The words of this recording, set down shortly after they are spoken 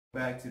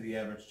Back to the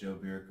Average Joe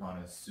Beer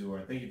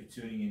Connoisseur. Thank you for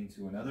tuning in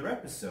to another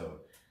episode.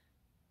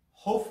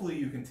 Hopefully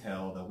you can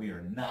tell that we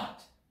are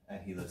not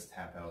at Gila's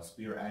Tap House.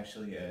 We are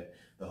actually at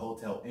the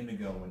Hotel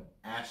Indigo in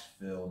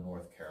Asheville,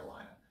 North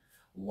Carolina.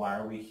 Why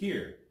are we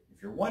here?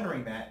 If you're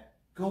wondering that,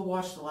 go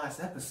watch the last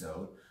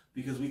episode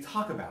because we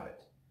talk about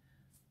it.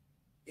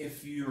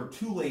 If you're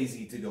too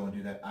lazy to go and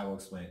do that, I will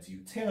explain it to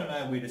you. Taylor and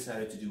I, we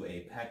decided to do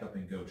a pack up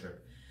and go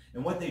trip.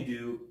 And what they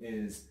do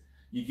is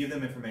you give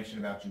them information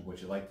about you,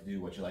 what you like to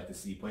do, what you like to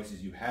see,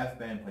 places you have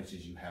been,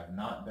 places you have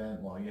not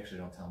been. Well, you actually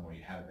don't tell them where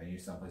you haven't been. You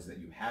tell them places that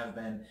you have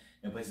been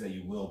and places that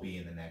you will be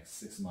in the next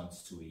 6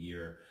 months to a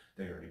year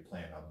that you're already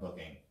planning on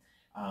booking.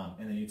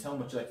 And then you tell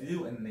them what you like to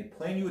do, and then they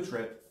plan you a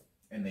trip,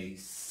 and they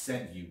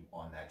send you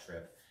on that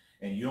trip.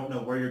 And you don't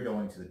know where you're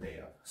going to the day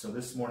of. So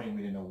this morning,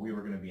 we didn't know we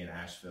were going to be in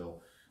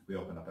Asheville. We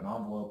opened up an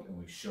envelope, and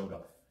we showed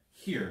up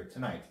here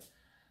tonight.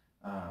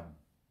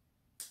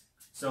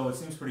 So it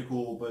seems pretty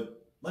cool, but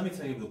let me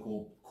tell you the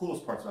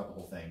coolest parts about the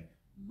whole thing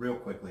real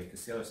quickly,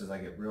 because Taylor says I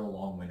get real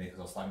long-winded because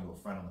I was talking to a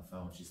friend on the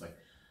phone. She's like,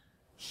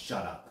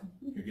 shut up.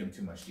 You're giving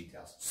too much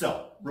details.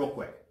 So, real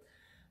quick.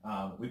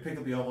 We picked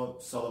up the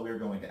envelope, saw that we were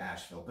going to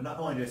Asheville. But not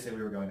only did they say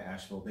we were going to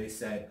Asheville, they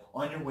said,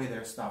 on your way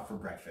there, stop for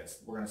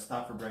breakfast. We're going to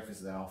stop for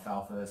breakfast at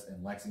Alfalfa's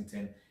in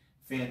Lexington.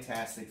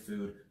 Fantastic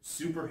food,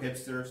 super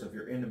hipster, so if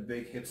you're into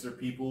big hipster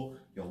people,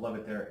 you'll love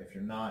it there. If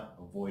you're not,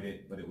 avoid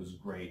it, but it was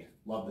great.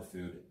 Love the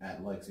food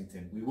at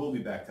Lexington. We will be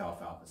back to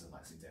Alfalfa's in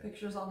Lexington.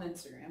 Pictures on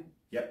Instagram.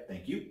 Yep,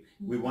 thank you.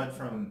 We went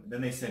from,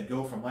 then they said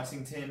go from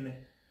Lexington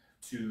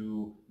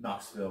to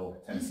Knoxville,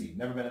 Tennessee.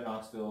 Never been to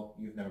Knoxville,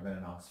 you've never been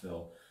to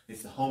Knoxville.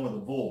 It's the home of the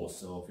Bulls,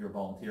 so if you're a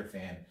Volunteer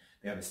fan,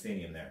 they have a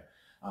stadium there.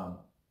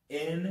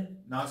 In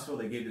Knoxville,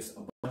 they gave us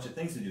a bunch of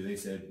things to do. They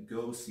said,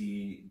 go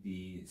see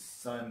the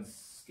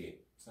sunscape,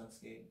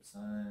 something.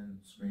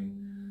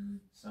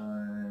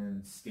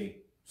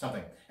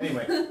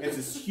 Anyway, it's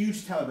this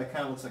huge tower that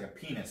kind of looks like a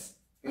penis.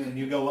 And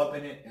you go up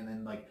in it, and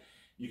then like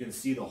you can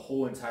see the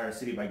whole entire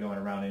city by going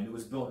around. And it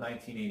was built in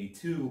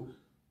 1982.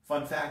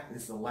 Fun fact,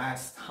 it's the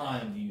last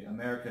time the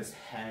Americas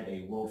had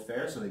a World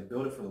Fair. So they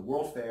built it for the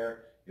World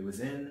Fair. It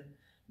was in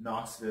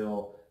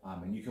Knoxville.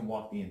 And you can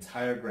walk the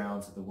entire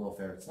grounds at the World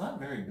Fair. It's not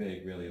very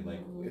big, really. Like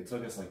it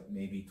took us like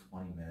maybe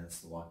 20 minutes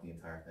to walk the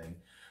entire thing.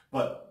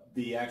 But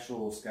the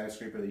actual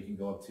skyscraper that you can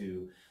go up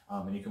to,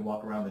 and you can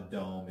walk around the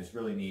dome is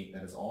really neat.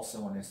 That is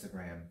also on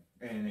Instagram,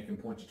 and it can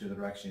point you to the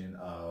direction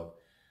of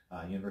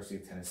University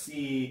of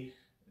Tennessee,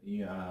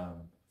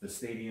 the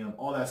stadium,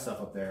 all that stuff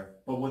up there.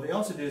 But what they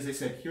also did is they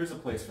said, here's a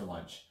place for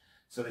lunch.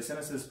 So they sent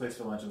us to this place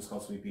for lunch. It was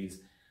called Sweet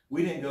Peas.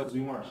 We didn't go because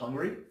we weren't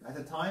hungry at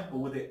the time. But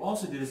what they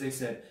also did is they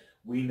said,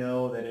 we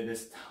know that it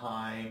is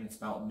time. It's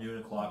about noon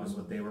o'clock is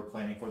what they were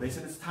planning for. They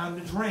said, it's time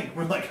to drink.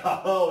 We're like,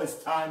 oh,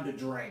 it's time to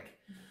drink.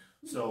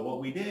 So what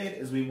we did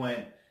is we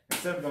went,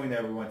 instead of going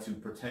there, we went to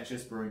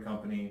Pretentious Brewing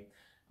Company,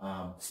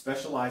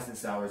 specialized in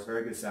sours,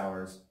 very good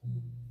sours.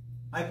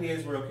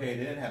 IPAs were okay.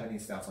 They didn't have any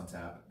stouts on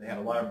tap. They had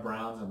a lot of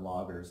browns and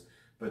lagers,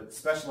 but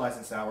specialized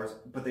in sours.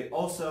 But they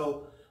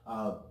also,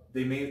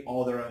 they made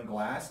all their own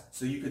glass.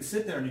 So you could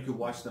sit there and you could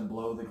watch them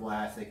blow the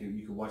glass.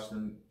 You could watch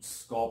them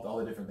sculpt all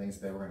the different things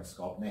they were going to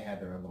sculpt. And they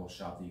had their own little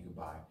shop that you could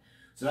buy.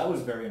 So that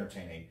was very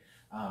entertaining.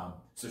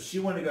 So she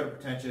wanted to go to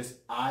Pretentious.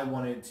 I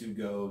wanted to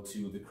go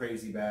to the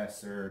Crazy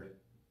Bastard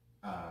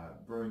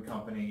Brewing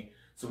Company.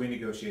 So we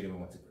negotiated and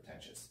we went to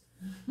Pretentious.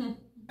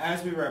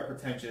 As we were at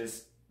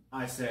Pretentious,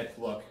 I said,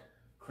 look,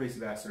 Crazy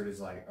Bastard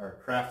is like, or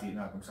Crafty,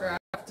 no, I'm sorry.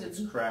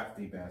 It's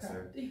Crafty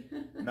Bastard,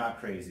 not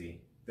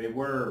Crazy. They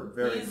were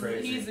very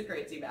crazy. He's a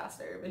crazy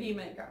bastard, but he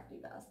meant Crafty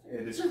Bastard.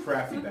 It is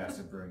Crafty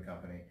Bastard Brewing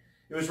Company.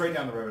 It was right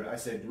down the road. I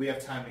said, do we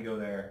have time to go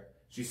there?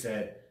 She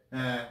said,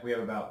 we have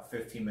about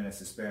 15 minutes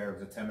to spare. It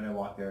was a 10-minute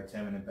walk there,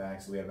 10-minute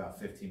back, so we had about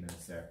 15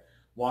 minutes there.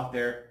 Walked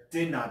there,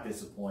 did not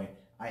disappoint.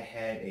 I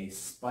had a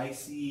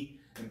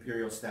spicy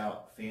Imperial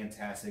Stout,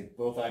 fantastic.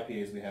 Both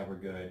IPAs we had were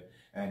good.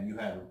 And you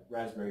had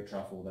raspberry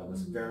truffle that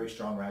was very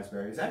strong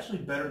raspberry. It's actually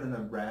better than the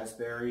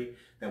raspberry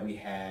that we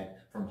had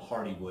from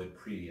Hardywood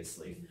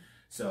previously.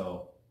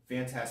 So,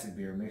 fantastic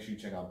beer. Make sure you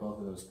check out both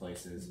of those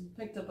places.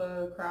 Picked up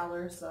a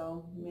crowler,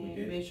 so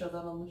may show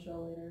that on the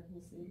show later.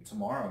 We'll see.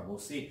 Tomorrow, we'll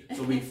see.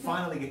 So we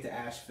finally get to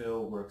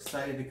Asheville. We're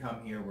excited to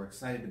come here. We're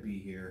excited to be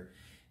here.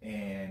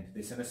 And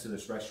they sent us to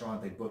this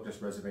restaurant. They booked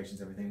us reservations,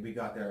 everything. We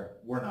got there.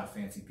 We're not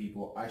fancy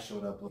people. I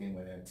showed up looking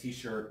with a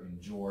t-shirt and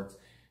jorts.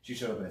 She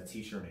showed up in a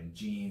t-shirt and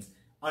jeans.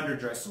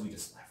 Underdressed, so we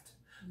just left.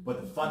 But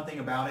the fun thing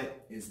about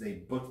it is they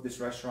booked this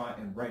restaurant,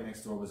 and right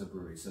next door was a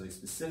brewery. So they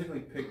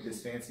specifically picked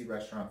this fancy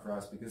restaurant for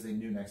us because they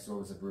knew next door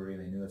was a brewery,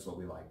 and they knew that's what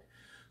we liked.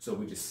 So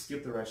we just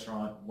skipped the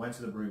restaurant, went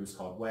to the brewery. It was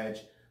called Wedge.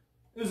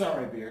 It was all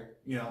right beer.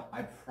 You know,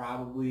 I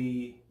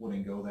probably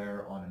wouldn't go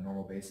there on a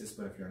normal basis,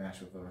 but if you're in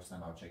Asheville for the first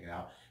time, I would check it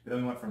out. But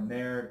then we went from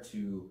there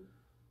to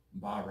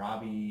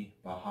Baharabi.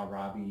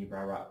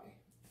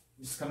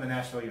 Just come to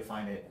Nashville, you'll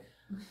find it.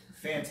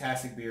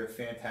 Fantastic beer,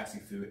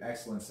 fantastic food,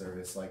 excellent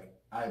service. Like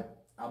I'm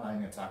not even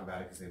going to talk about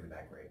it because they were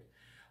that great.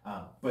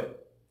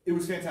 But it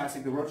was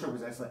fantastic. The road trip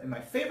was excellent. And my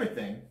favorite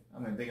thing,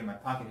 I'm going to dig in my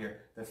pocket here,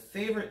 the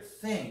favorite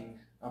thing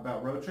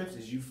about road trips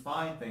is you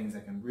find things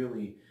that can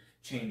really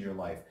change your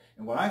life.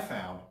 And what I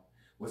found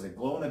was a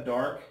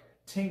glow-in-the-dark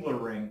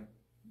tingler ring.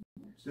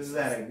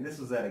 This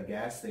was at a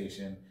gas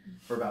station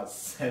for about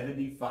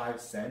 75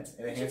 cents.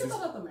 And Did you get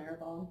that at the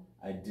marathon?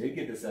 I did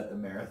get this at the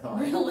marathon.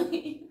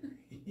 Really?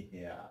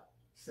 Yeah.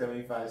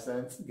 75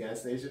 cents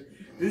gas station.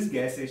 This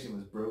gas station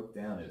was broke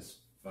down as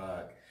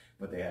fuck.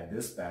 But they had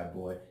this bad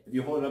boy. If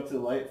you hold it up to the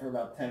light for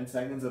about 10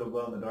 seconds, it'll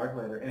glow in the dark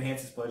later.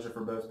 Enhances pleasure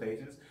for both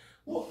patients.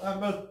 Well,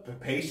 both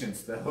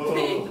patients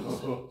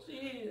though.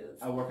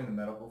 Jeez. I work in the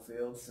medical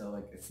field, so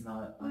like it's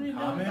not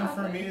uncommon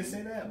for me to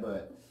say that,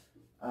 but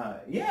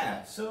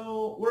yeah.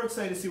 So we're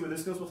excited to see where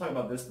this goes. We'll talk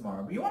about this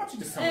tomorrow. But why don't you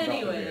just tell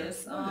me about the beer?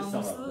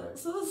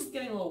 So this is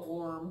getting a little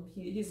warm.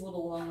 He's a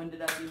little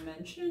long-winded, as you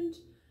mentioned.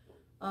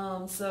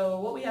 So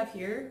what we have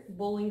here,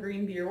 Bowling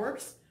Green Beer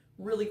Works.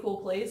 Really cool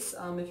place.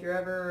 If you're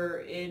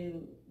ever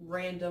in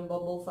random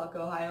bumblefuck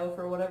Ohio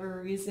for whatever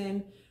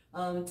reason,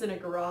 it's in a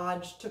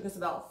garage. Took us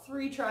about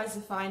 3 tries to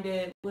find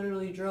it.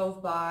 Literally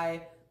drove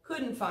by,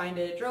 couldn't find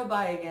it, drove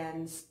by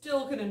again,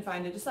 still couldn't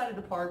find it, decided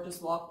to park,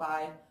 just walk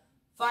by.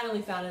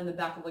 Finally found it in the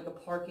back of like a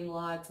parking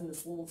lot. It's in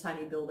this little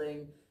tiny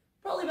building.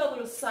 Probably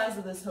about the size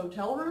of this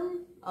hotel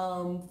room.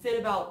 Fit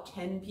about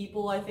 10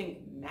 people, I think,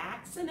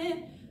 max in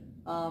it.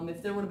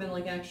 If there would have been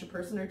like an extra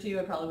person or two,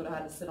 I probably would have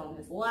had to sit on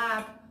his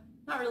lap.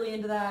 Not really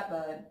into that,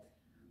 but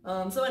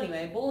so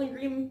anyway, Bowling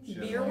Green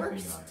Beer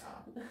Works.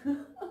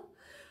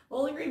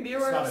 Bowling Green Beer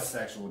Works. It's not a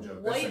sexual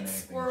joke. White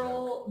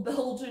Squirrel joke.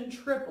 Belgian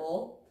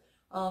Triple,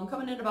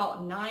 coming in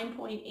about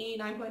 9.8,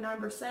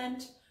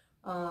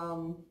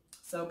 9.9%.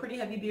 So pretty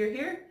heavy beer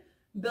here.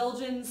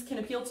 Belgians can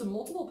appeal to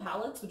multiple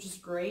palates, which is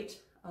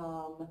great.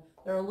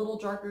 They're a little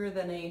darker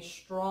than a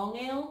strong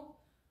ale.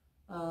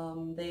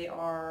 They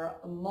are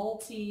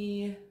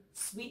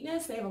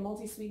multi-sweetness. They have a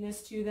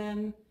multi-sweetness to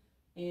them.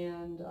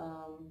 And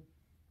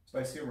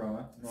spicy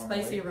aroma.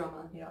 Normally. Spicy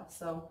aroma, yeah.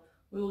 So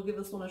we will give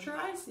this one a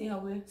try, see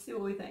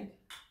what we think.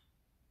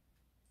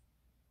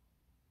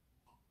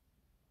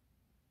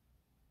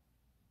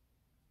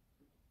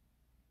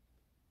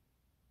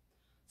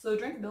 So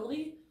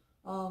drinkability,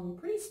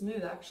 pretty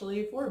smooth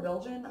actually. For a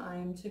Belgian,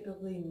 I'm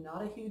typically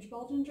not a huge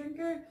Belgian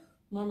drinker.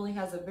 Normally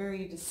has a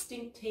very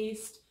distinct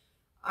taste.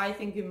 I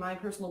think, in my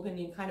personal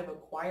opinion, kind of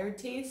acquired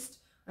taste.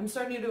 I'm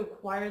starting to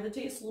acquire the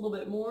taste a little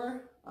bit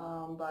more,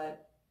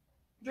 but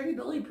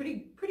drinkability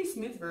pretty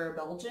smooth for a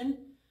Belgian.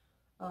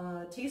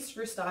 Taste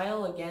for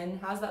style, again,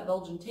 has that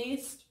Belgian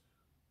taste.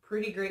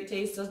 Pretty great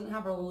taste. Doesn't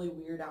have a really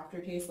weird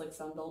aftertaste like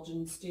some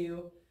Belgians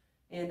do.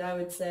 And I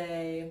would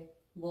say,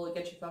 will it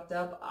get you fucked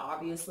up?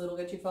 Obviously it'll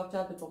get you fucked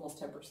up. It's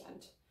almost 10%.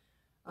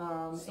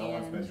 Someone's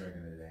been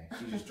drinking today.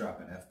 She's just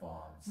dropping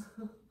F-bombs.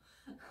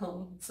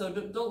 So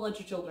don't let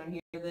your children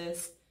hear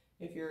this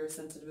if you're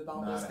sensitive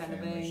about those kind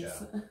of things.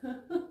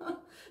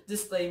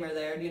 Disclaimer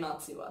there, do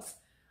not sue us.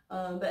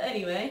 But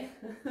anyway,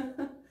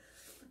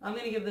 I'm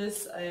going to give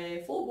this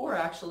a full bore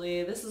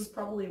actually. This is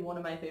probably one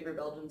of my favorite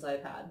Belgians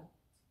I've had.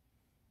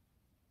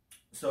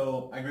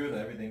 So I agree with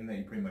everything that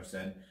you pretty much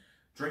said.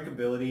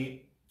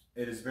 Drinkability,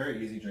 it is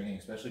very easy drinking,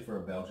 especially for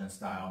a Belgian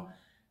style.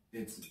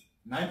 It's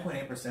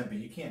 9.8%, but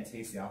you can't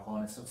taste the alcohol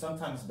in it. So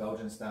sometimes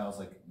Belgian styles,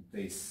 like,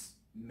 they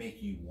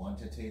make you want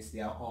to taste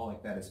the alcohol,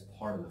 like that is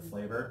part of the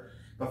flavor.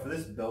 But for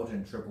this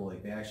Belgian triple,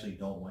 like, they actually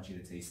don't want you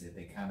to taste it.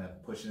 They kind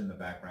of push it in the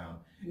background.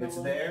 No.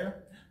 It's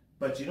there,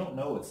 but you don't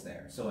know it's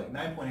there. So like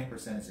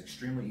 9.8% is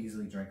extremely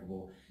easily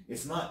drinkable.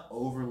 It's not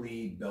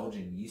overly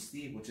Belgian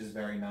yeasty, which is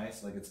very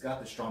nice. Like, it's got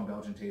the strong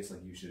Belgian taste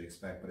like you should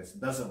expect, but it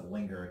doesn't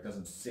linger. It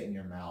doesn't sit in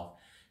your mouth.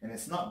 And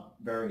it's not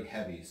very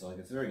heavy, so like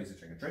it's very easy to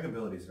drink.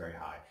 Drinkability is very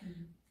high.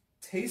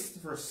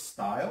 Taste for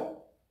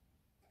style,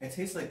 it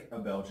tastes like a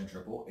Belgian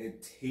triple.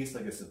 It tastes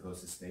like it's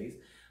supposed to taste.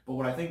 But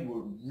what I think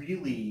what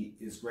really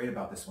is great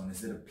about this one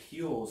is it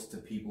appeals to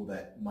people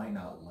that might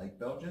not like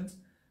Belgians,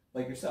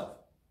 like yourself.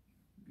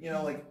 You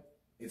know, like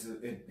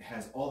it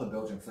has all the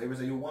Belgian flavors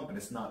that you want, but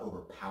it's not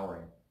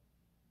overpowering.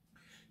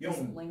 You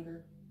don't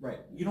linger.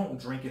 Right. You don't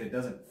drink it. It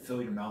doesn't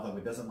fill your mouth up.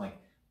 It doesn't like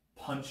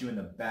punch you in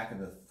the back of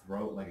the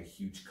throat like a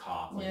huge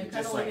cock. Like, yeah,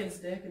 kind of like his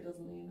dick. It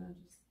doesn't, you know,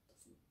 just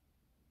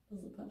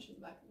doesn't punch you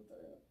in the back of the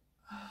throat.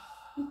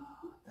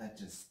 That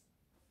just,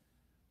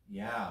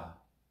 yeah.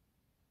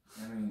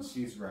 I mean,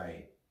 she's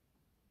right.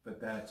 But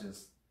that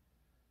just,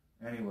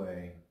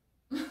 anyway,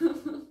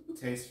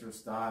 taste for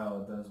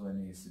style, it does what it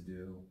needs to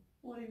do.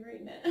 What are you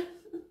rating it?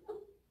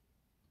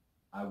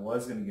 I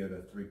was going to give it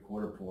a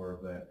 3/4 pour,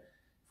 but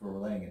if we're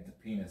relating it to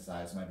penis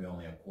size, it might be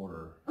only a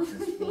quarter at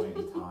this point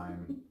in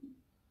time.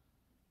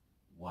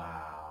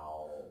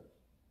 Wow.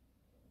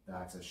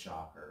 That's a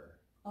shocker.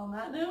 On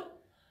that note?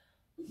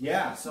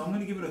 Yeah, so I'm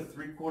going to give it a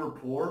 3/4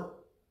 pour.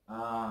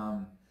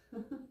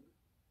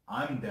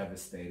 I'm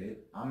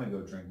devastated. I'm going to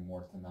go drink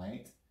more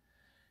tonight.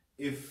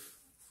 If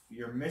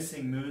you're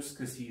missing Moose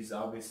because he's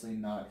obviously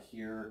not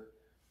here,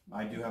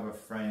 I do have a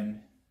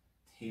friend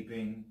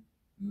taping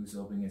Moose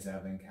opening his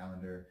advent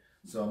calendar.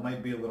 So it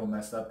might be a little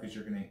messed up because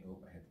you're going to...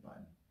 Oh, I hit the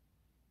button.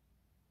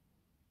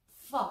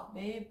 Fuck,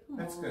 babe. Come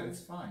That's on. good.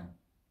 It's fine.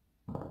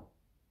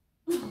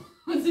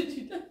 Did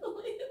you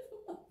definitely hit the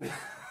button?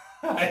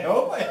 I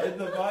hope I hit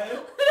the button.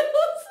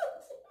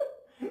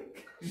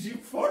 You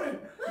farted.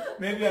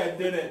 Maybe I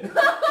didn't.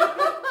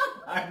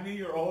 I knew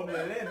you were holding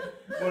it in.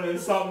 When it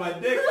saw my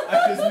dick,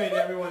 I just made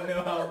everyone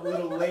know how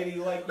little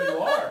ladylike you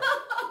are.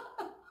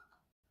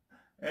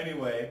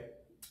 Anyway,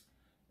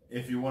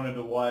 if you wanted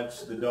to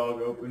watch the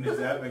dog open his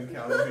advent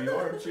calendar, here you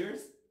are.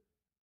 Cheers.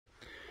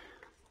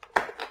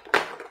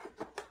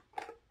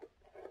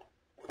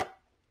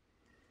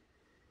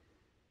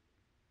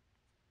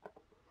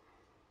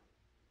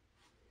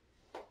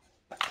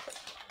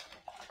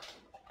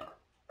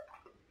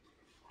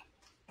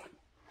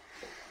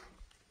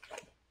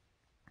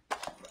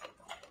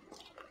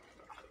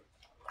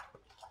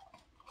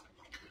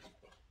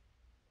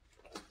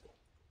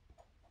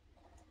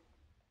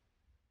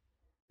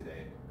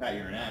 Pat,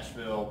 you're in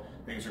Asheville,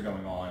 things are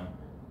going on.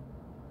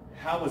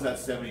 How was that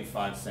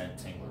 75-cent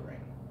Tingler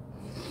ring?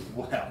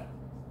 Well,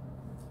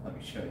 let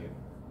me show you.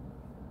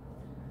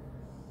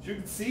 As you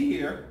can see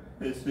here,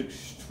 it's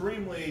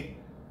extremely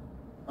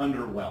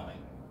underwhelming.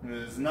 It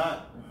is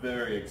not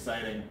very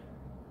exciting.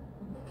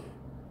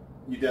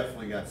 You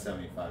definitely got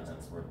 75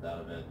 cents worth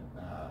out of it.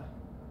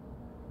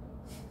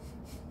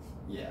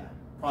 Yeah,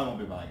 probably won't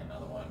be buying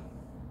another one,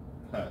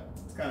 but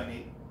it's kind of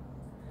neat.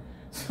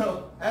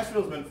 So,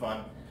 Asheville's been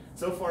fun.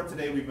 So far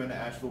today we've been to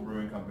Asheville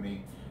Brewing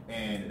Company,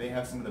 and they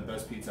have some of the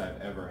best pizza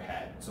I've ever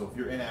had. So if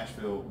you're in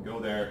Asheville, go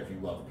there if you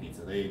love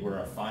pizza. They were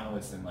a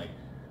finalist in like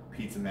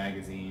Pizza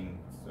Magazine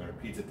or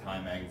Pizza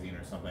Time Magazine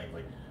or something,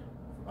 like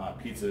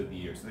Pizza of the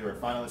Year. So they were a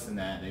finalist in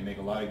that. They make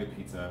a lot of good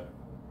pizza.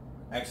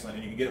 Excellent.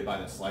 And you can get it by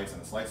the slice,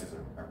 and the slices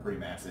are pretty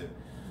massive.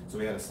 So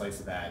we had a slice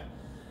of that.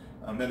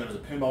 Then there was a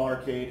pinball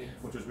arcade,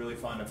 which was really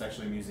fun. It's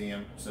actually a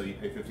museum, so you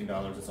pay $15.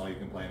 That's all you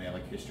can play. And they have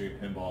like history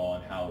of pinball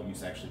and how it used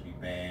to actually be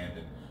banned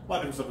and a lot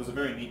of different stuff. It was a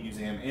very neat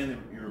museum,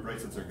 and your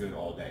bracelets are good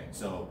all day.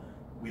 So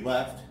we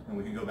left, and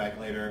we can go back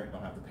later.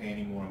 Don't have to pay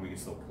anymore, and we can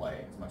still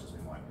play as much as we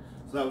want.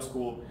 So that was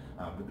cool.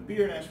 But the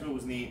beer in Asheville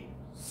was neat.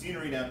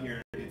 Scenery down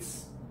here,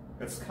 it's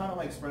kind of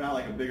like spread out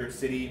like a bigger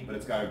city, but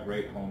it's got a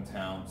great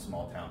hometown,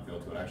 small town feel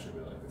to it. I actually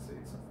really like the city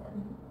so far.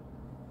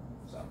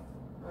 So.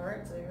 All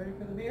right, so you ready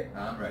for the beer?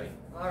 I'm ready.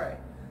 All right.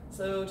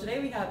 So today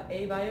we have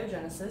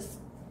Abiogenesis,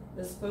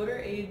 this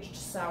fodder-aged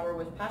sour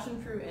with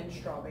passion fruit and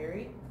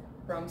strawberry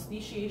from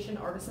Speciation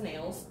Artisan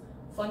Ales.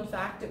 Fun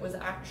fact, it was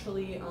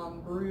actually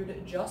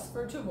brewed just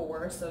for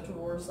Tavor. So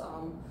Tavor's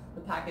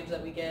the package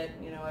that we get,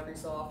 every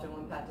so often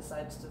when Pat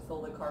decides to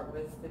fill the cart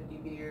with 50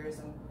 beers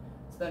and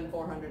spend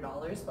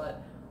 $400.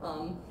 But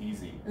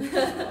easy.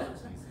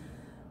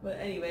 But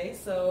anyway,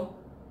 so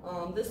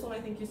this one I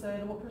think you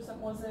said, what percent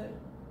was it?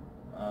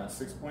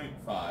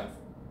 6.5.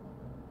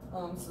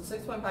 So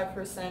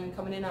 6.5%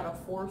 coming in at a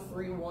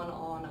 4.31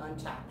 on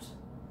Untapped.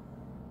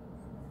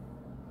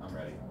 I'm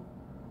ready.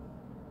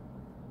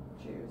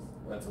 Cheers.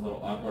 That's a little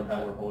awkward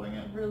how we're holding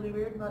it. Really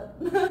weird, but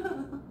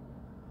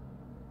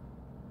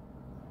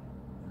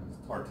It's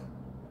tart.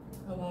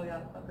 oh well, yeah,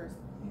 peppers.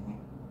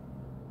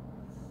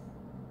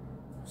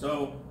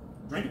 So,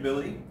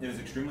 drinkability is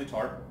extremely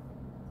tart,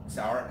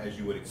 sour as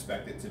you would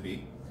expect it to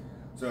be.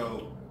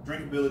 So,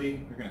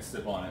 drinkability, you're gonna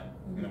sip on it.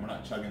 We're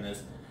not chugging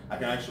this. I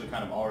can actually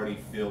kind of already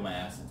feel my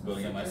acids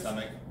building in my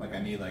stomach, like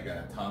I need like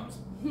a Tums.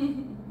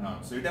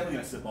 So you're definitely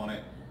gonna sip on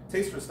it.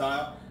 Taste for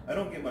style, I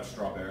don't get much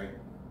strawberry.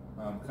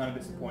 I'm kind of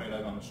disappointed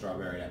on the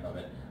strawberry end of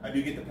it. I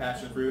do get the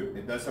passion fruit.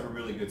 It does have a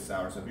really good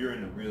sour, so if you're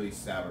into really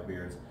sour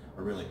beers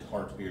or really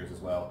tart beers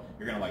as well,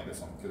 you're gonna like this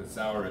one because it's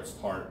sour, it's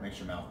tart, makes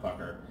your mouth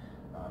pucker.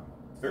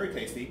 It's very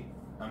tasty.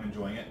 I'm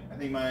enjoying it. I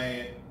think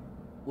my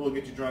will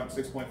get you drunk,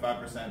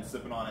 6.5%,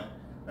 sipping on it.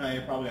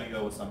 You're probably gonna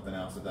go with something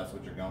else if that's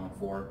what you're going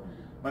for.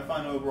 My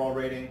final overall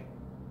rating,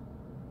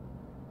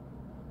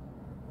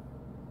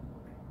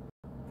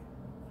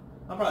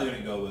 I'm probably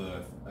going to go with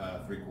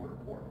a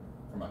 3/4 pour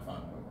for my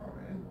final overall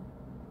rating.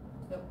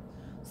 Yep.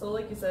 So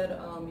like you said,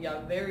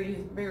 yeah,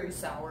 very, very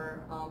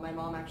sour. My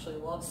mom actually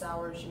loves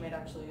sour. She might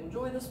actually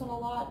enjoy this one a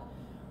lot.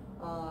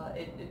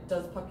 It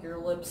does puck your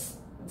lips.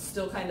 It's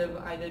still kind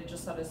of,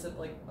 just had a sip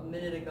like a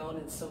minute ago, and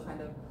it's still kind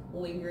of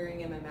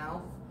lingering in my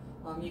mouth.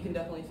 You can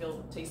definitely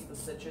taste the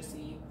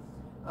citrusy.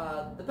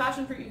 The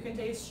passion fruit you can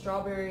taste,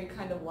 strawberry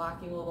kind of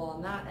lacking a little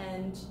on that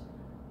end.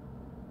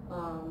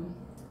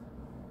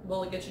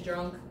 Will it get you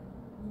drunk?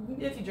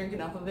 If you drink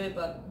enough of it,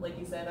 but like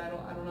you said, I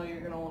don't know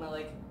you're gonna want to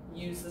like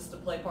use this to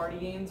play party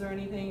games or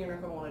anything. You're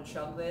not gonna want to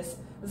chug this.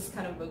 This is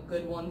kind of a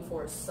good one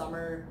for a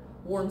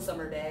warm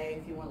summer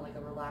day if you want like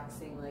a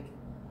relaxing, like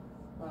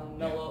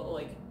mellow,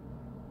 like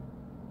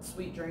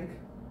sweet drink.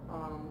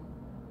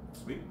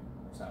 Sweet?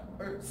 Sour?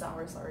 Or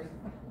sour, sorry.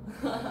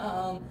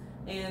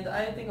 And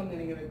I think I'm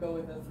gonna go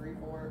with a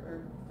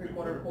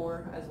 3/4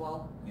 pour as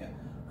well. Yeah,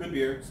 good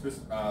beer.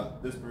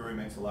 This brewery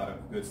makes a lot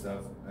of good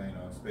stuff,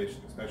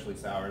 especially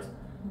sours.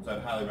 So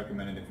I'd highly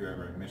recommend it if you're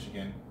ever in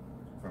Michigan,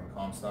 from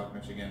Comstock,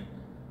 Michigan.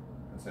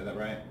 Did I say that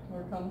right?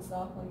 Or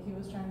Comstock, like he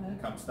was trying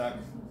to. Comstock.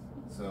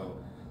 So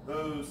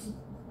those,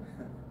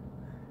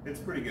 it's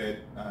pretty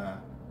good.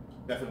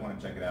 definitely want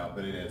to check it out.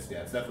 But it is,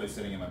 yeah, it's definitely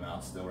sitting in my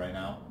mouth still right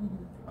now.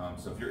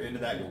 So if you're into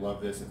that, you'll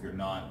love this. If you're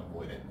not,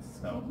 avoid it.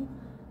 So,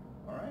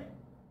 all right.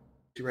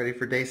 You ready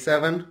for day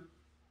 7?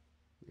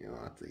 You know,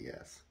 that's a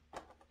yes.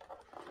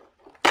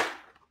 All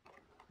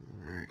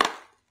right.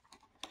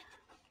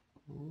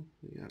 Well,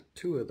 we got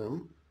 2 of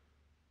them.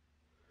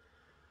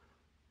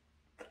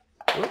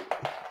 Whoop.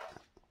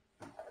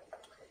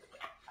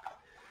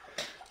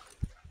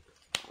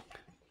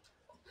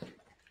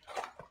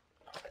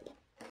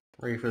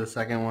 Ready for the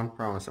second one?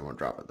 Promise I won't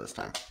drop it this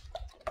time.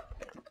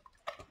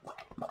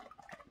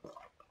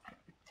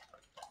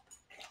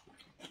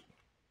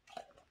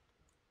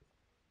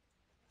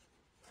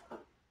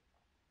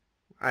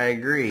 I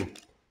agree.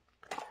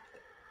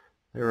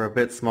 They were a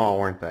bit small,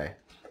 weren't they?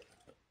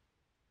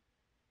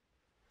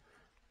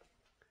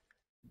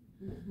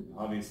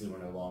 Obviously,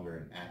 we're no longer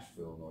in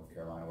Asheville, North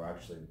Carolina. We're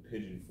actually in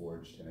Pigeon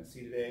Forge,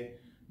 Tennessee today.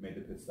 Made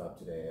the pit stop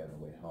today on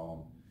the way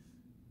home.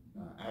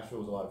 Asheville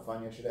was a lot of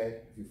fun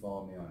yesterday. If you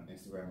follow me on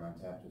Instagram or on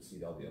Tap, you'll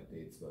see all the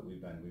updates. But we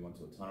went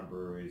to a ton of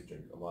breweries,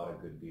 drank a lot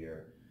of good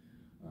beer.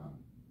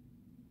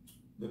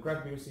 The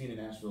craft beer scene in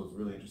Asheville is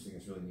really interesting.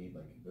 It's really neat.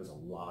 Like, there's a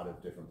lot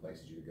of different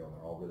places you could go, and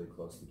they're all really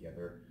close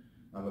together.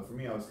 But for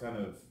me, I was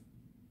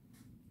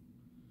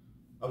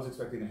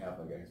expecting to have,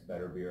 like, I guess,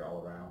 better beer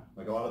all around.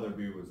 Like, a lot of their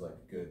beer was, like,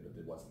 good, but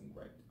it wasn't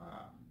great.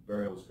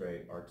 Burial was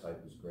great.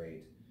 R-Type was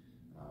great.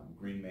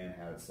 Green Man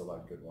had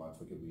select good ones.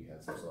 Wicked Wheat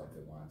had some select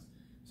good ones.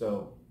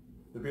 So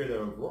the beer there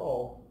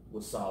overall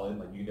was solid.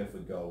 Like, you can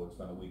definitely go and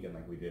spend a weekend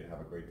like we did,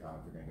 have a great time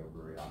if you're going to go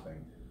brewery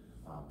hopping.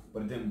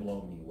 But it didn't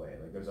blow me away.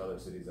 Like, there's other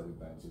cities that we've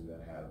been to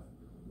that have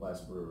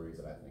less breweries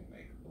that I think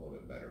make a little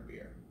bit better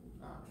beer.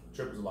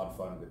 Trip was a lot of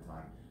fun, a good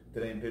time.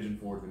 Today in Pigeon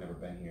Forge, we've never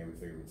been here. We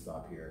figured we'd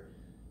stop here.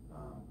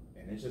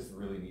 And it's just a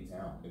really neat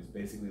town. It's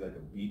basically like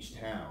a beach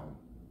town,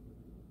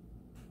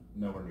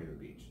 nowhere near the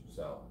beach.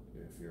 So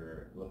if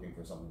you're looking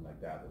for something like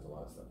that, there's a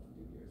lot of stuff to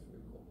do here. It's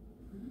really cool.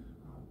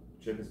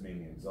 Chip has made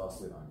me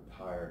exhausted. I'm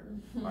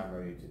tired. I'm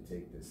ready to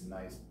take this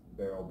nice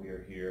barrel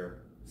beer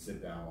here,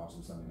 sit down, watch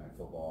some Sunday Night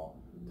Football.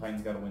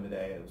 Titans got a win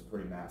today. It was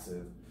pretty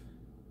massive.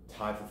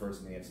 Tied for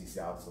first in the AFC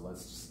South, so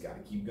let's just got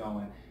to keep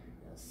going.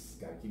 Yes,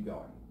 got to keep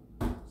going.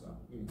 So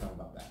you can tell me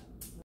about that.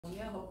 Well,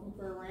 yeah, hoping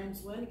for a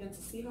Rams win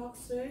against the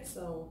Seahawks today,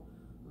 so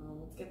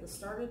let's get this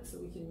started so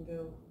we can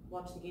go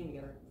watch the game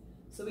together.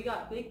 So we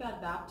got Big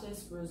Bad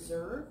Baptist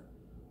Reserve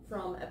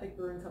from Epic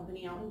Brewing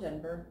Company out in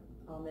Denver.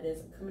 It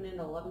is coming in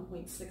at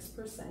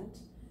 11.6%.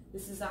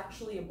 This is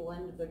actually a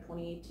blend of their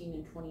 2018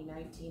 and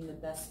 2019, the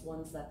best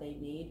ones that they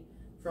made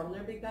from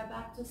their Big Bad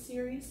Baptist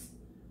series.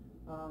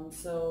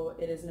 So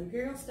it is an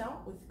imperial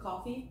stout with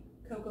coffee,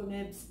 cocoa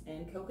nibs,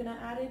 and coconut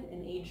added,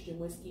 and aged in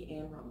whiskey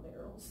and rum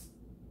barrels.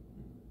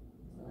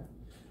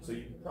 So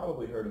you've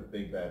probably heard of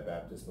Big Bad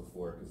Baptist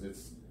before, because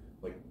it's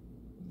like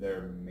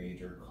their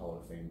major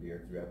Hall of Fame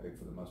beer through Epic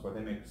for the most part.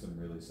 They make some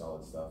really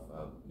solid stuff.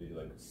 They do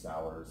like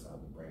sours,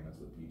 the brandlets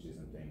with peaches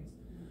and things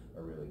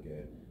are really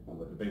good.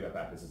 But the Big Bad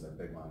Baptist is a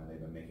big one, and they've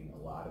been making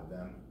a lot of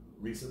them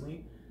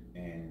recently,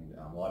 and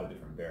a lot of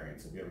different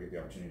variants. If you ever get the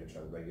opportunity to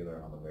try the regular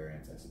and all the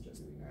variants, I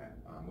suggest doing that.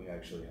 We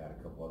actually had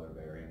a couple other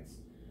variants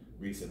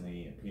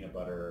recently: peanut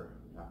butter,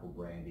 apple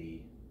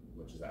brandy,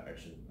 which is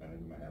actually, I think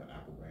we might have an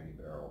apple brandy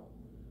barrel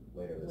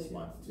later this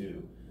month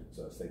too.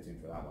 So stay tuned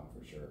for that one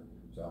for sure.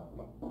 So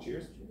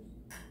cheers.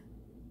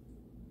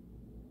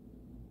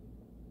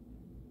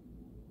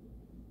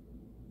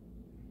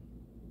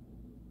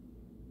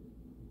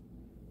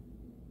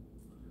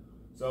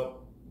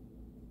 So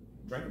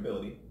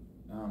drinkability,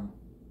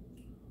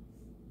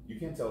 you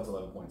can't tell it's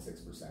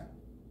 11.6%,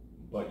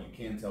 but you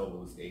can tell it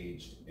was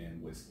aged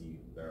in whiskey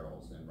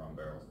barrels and rum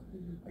barrels.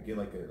 I get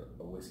like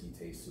a whiskey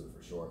taste to it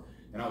for sure.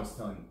 And I was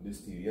telling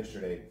this to you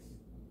yesterday,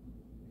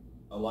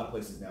 a lot of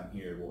places down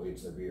here will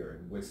age their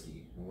beer in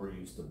whiskey, and we're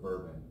used to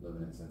bourbon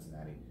living in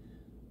Cincinnati.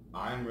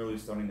 I'm really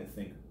starting to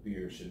think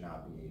beer should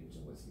not be aged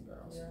in whiskey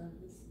barrels. Yeah,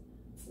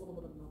 it's a little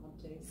bit of an odd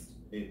taste.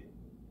 It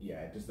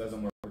just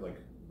doesn't work. Like,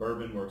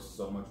 bourbon works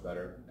so much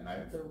better, and I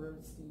have the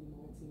roasty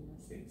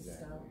maltiness.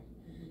 exactly.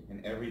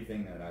 And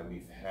everything that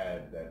we've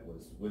had that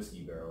was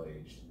whiskey barrel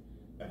aged,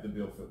 the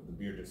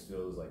beer just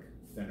feels like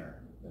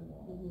thinner than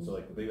normal. So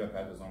like the Big Bad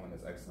Baptist one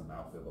has excellent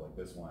mouthfeel, but like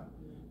this one,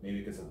 maybe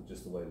because of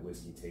just the way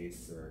whiskey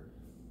tastes or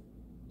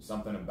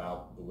something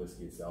about the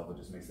whiskey itself, it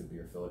just makes the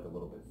beer feel like a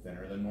little bit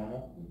thinner than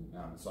normal.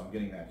 So I'm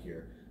getting that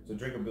here. So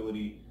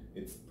drinkability,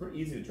 it's pretty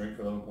easy to drink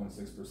for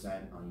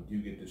 11.6%. You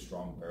do get this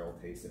strong barrel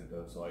taste in it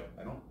though, so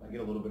I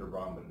get a little bit of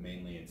rum, but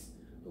mainly it's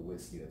the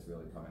whiskey that's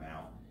really coming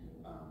out.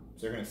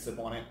 So you're going to sip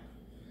on it.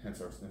 Hence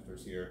our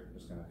snifters here.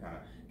 Just going to kind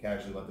of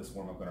casually let this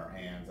warm up in our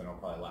hands, and it'll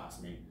probably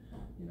last me,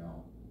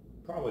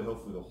 probably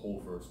hopefully the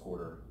whole first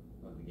quarter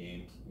of the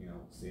game.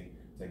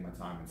 Take my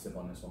time and sip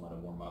on this one, let it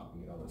warm up,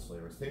 and get all those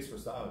flavors. Taste for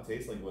style, it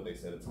tastes like what they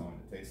said it's going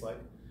to taste like.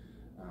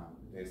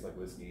 It tastes like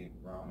whiskey and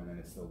rum, and then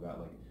it's still got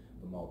like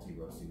the malty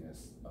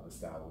roastiness of a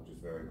stout, which is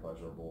very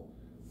pleasurable.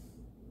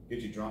 Get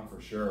you drunk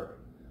for sure.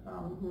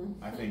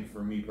 I think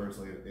for me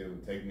personally, it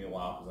would take me a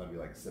while because I'd be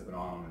like sipping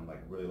on them and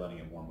like really letting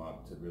it warm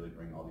up to really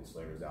bring all these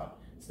flavors out.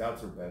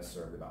 Stouts are best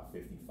served about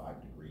 55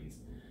 degrees.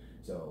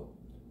 So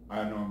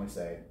I normally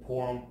say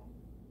pour them,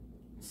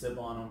 sip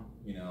on them,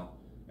 you know,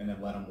 and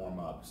then let them warm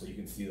up so you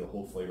can see the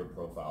whole flavor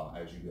profile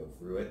as you go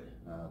through it.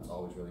 It's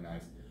always really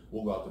nice.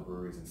 We'll go out to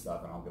breweries and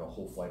stuff and I'll get a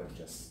whole flight of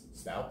just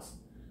stouts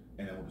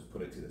and then we'll just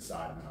put it to the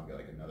side and then I'll get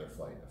like another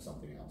flight of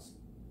something else.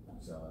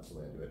 So that's the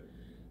way I do it.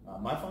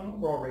 My final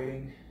overall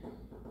rating,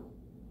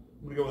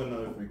 I'm going to go with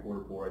another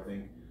 3/4 pour, I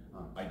think.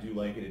 I do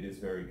like it. It is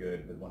very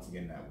good. But once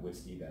again, that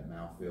whiskey, that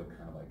mouthfeel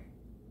kind of like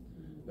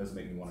doesn't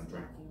make me want to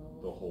drink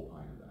the whole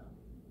pint of that.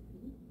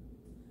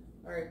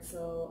 All right,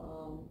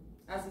 so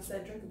as you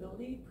said,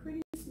 drinkability,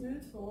 pretty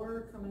smooth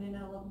for coming in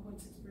at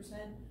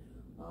 11.6%.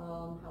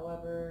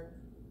 However,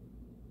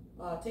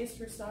 taste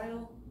for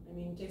style, I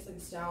mean, it tastes like a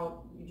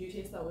stout. You do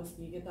taste that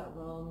whiskey, you get that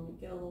rum, you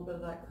get a little bit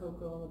of that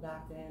cocoa on the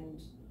back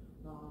end,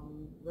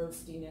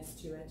 roastiness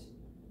to it.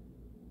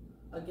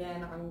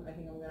 Again, I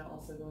think I'm going to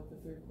also go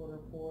with the 3/4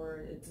 pour.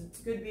 It's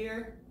good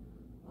beer,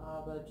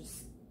 but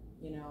just,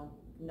 you know,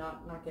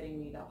 not getting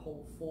me that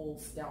whole full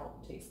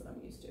stout taste that I'm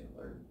used to,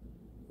 or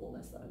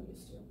fullness that I'm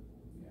used to.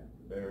 Yeah,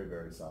 very,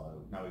 very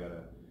solid. Now we got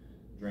to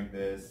drink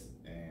this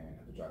and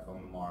have to drive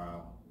home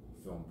tomorrow.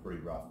 Feeling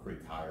pretty rough,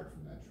 pretty tired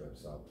from that trip.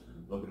 So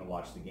looking to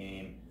watch the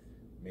game,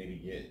 maybe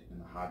get in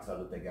the hot tub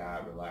that they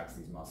got, relax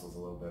these muscles a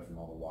little bit from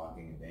all the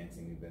walking and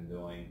dancing we've been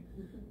doing.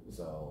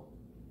 So,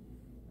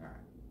 all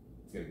right.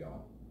 Let's get it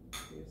going.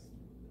 Cheers.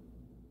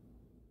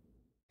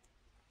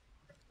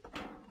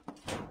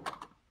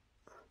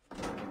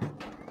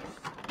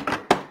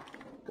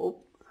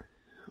 Oh.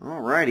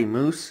 Alrighty,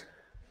 Moose.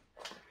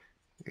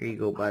 There you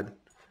go, bud.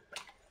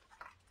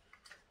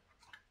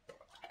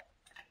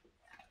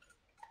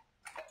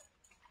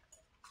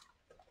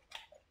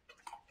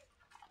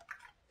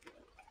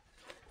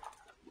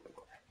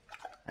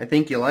 I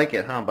think you like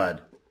it, huh,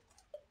 bud?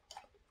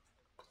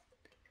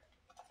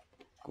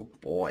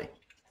 Good boy.